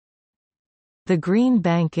The Green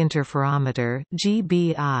Bank Interferometer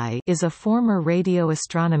 (GBI) is a former radio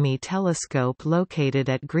astronomy telescope located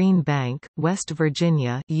at Green Bank, West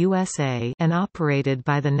Virginia, USA, and operated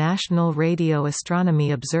by the National Radio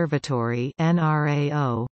Astronomy Observatory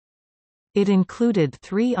 (NRAO). It included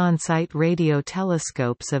 3 on-site radio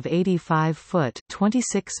telescopes of 85 foot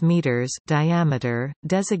 (26 meters) diameter,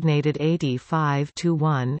 designated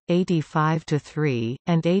 85-1, 85-3,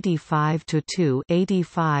 and 85-2.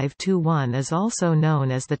 85-1 is also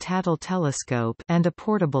known as the Tattle telescope, and a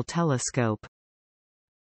portable telescope.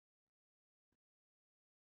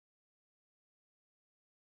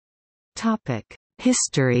 Topic: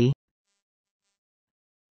 History.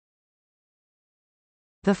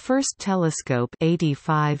 The first telescope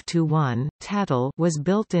 85-1, Tattle was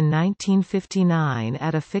built in 1959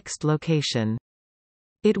 at a fixed location.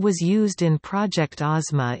 It was used in Project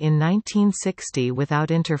Ozma in 1960 without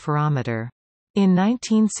interferometer. In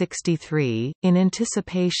 1963, in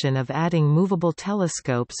anticipation of adding movable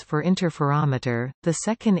telescopes for interferometer, the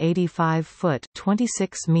second 85-foot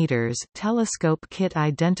 (26 meters) telescope kit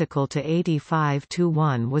identical to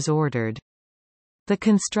 85-1 was ordered. The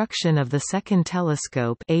construction of the second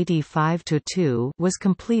telescope 85-2 was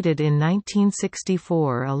completed in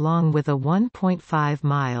 1964 along with a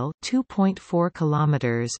 1.5-mile (2.4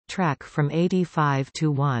 kilometers) track from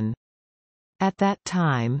 85-1. At that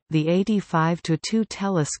time, the 85-2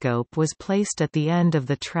 telescope was placed at the end of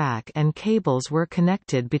the track and cables were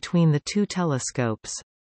connected between the two telescopes.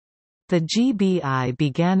 The GBI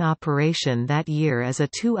began operation that year as a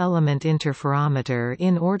 2-element interferometer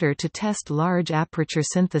in order to test large aperture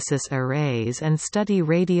synthesis arrays and study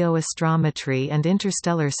radio astrometry and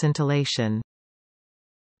interstellar scintillation.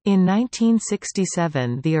 In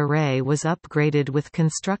 1967 the array was upgraded with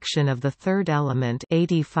construction of the third element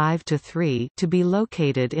 85-3 to be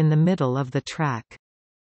located in the middle of the track.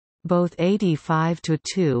 Both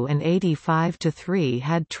 85-2 and 85-3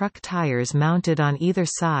 had truck tires mounted on either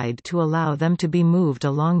side to allow them to be moved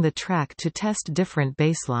along the track to test different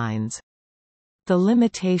baselines. The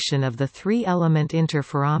limitation of the 3-element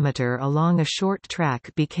interferometer along a short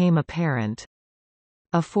track became apparent.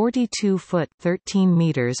 A 42-foot (13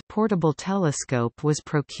 meters) portable telescope was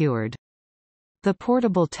procured. The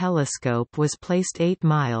portable telescope was placed 8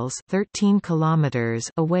 miles (13 kilometers)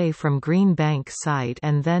 away from Green Bank site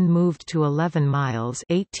and then moved to 11 miles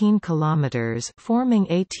 (18 kilometers), forming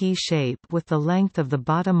a T-shape with the length of the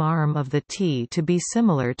bottom arm of the T to be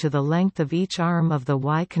similar to the length of each arm of the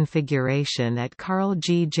Y configuration at Carl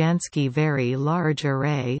G. Jansky Very Large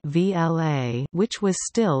Array (VLA), which was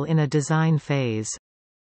still in a design phase.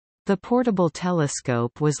 The portable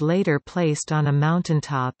telescope was later placed on a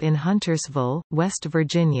mountaintop in Huntersville, West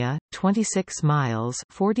Virginia, 26 miles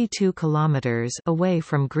 (42 kilometers) away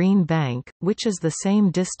from Green Bank, which is the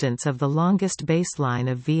same distance of the longest baseline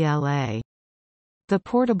of VLA. The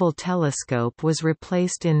portable telescope was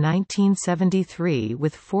replaced in 1973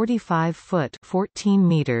 with 45-foot (14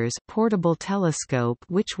 meters) portable telescope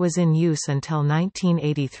which was in use until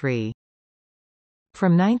 1983.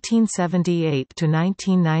 From 1978 to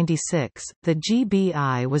 1996, the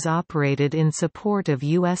GBI was operated in support of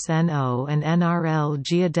USNO and NRL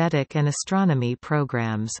geodetic and astronomy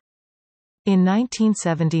programs. In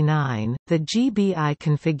 1979, the GBI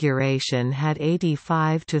configuration had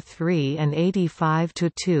 85-3 and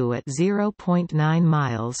 85-2 at 0.9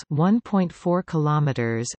 miles (1.4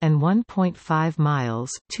 kilometers) and 1.5 miles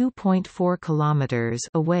 (2.4 kilometers)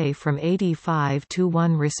 away from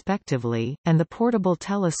 85-1 respectively, and the portable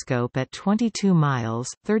telescope at 22 miles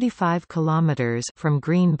 (35 kilometers) from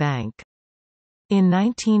Green Bank. In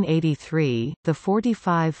 1983, the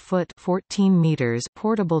 45-foot (14 meters)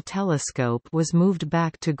 portable telescope was moved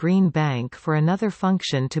back to Green Bank for another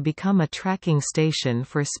function to become a tracking station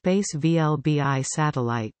for space VLBI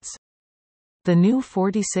satellites. The new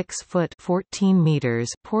 46-foot (14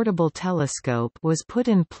 meters) portable telescope was put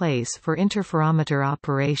in place for interferometer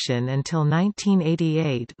operation until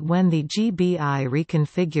 1988 when the GBI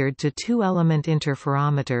reconfigured to 2-element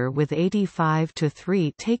interferometer with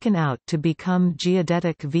 85-3 taken out to become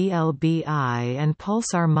geodetic VLBI and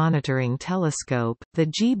pulsar monitoring telescope. The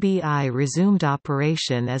GBI resumed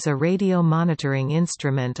operation as a radio monitoring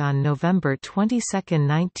instrument on November 22,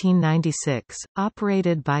 1996,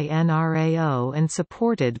 operated by NRAO and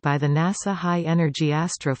supported by the NASA High Energy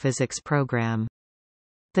Astrophysics program.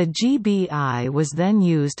 The GBI was then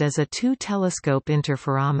used as a 2-telescope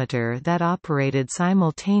interferometer that operated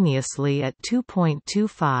simultaneously at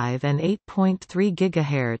 2.25 and 8.3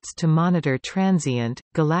 GHz to monitor transient,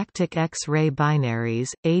 galactic X-ray binaries,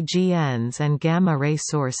 AGNs and gamma-ray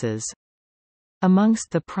sources. Amongst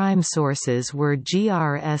the prime sources were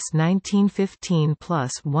GRS 1915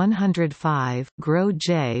 plus 105, GRO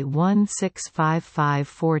J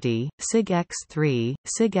 165540, SIG X3,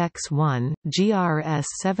 SIG X1, GRS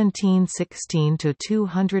 1716 to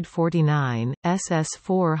 249, SS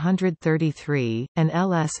 433, and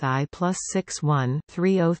LSI plus 61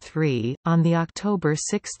 303. On the October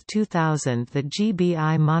 6, 2000, the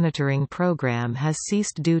GBI monitoring program has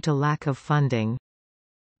ceased due to lack of funding.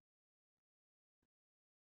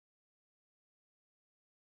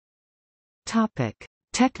 Topic: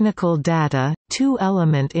 Technical data,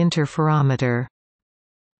 two-element interferometer.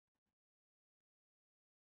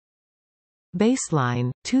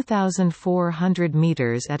 Baseline, 2,400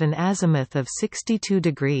 meters at an azimuth of 62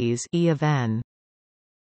 degrees E of n.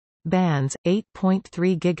 Bands,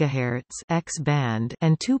 8.3 GHz X-band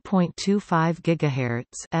and 2.25 GHz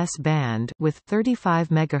S-band with 35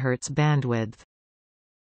 MHz bandwidth.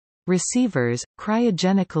 Receivers,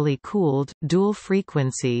 cryogenically cooled, dual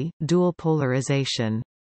frequency, dual polarization.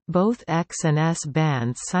 Both X and S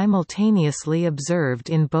bands simultaneously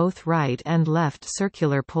observed in both right and left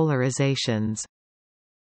circular polarizations.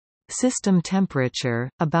 System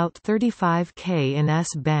temperature, about 35 K in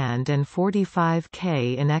S-band and 45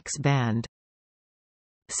 K in X-band.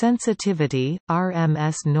 Sensitivity,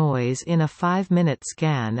 RMS noise in a 5-minute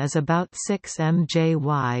scan is about 6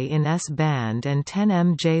 mJy in S-band and 10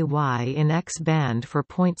 mJy in X-band for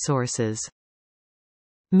point sources.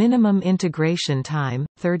 Minimum integration time,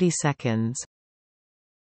 30 seconds.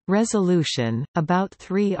 Resolution, about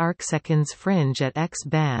 3 arcseconds fringe at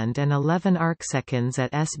X-band and 11 arcseconds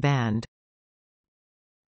at S-band.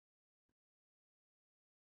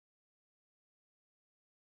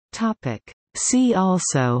 See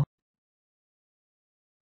also: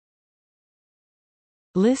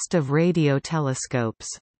 List of radio telescopes.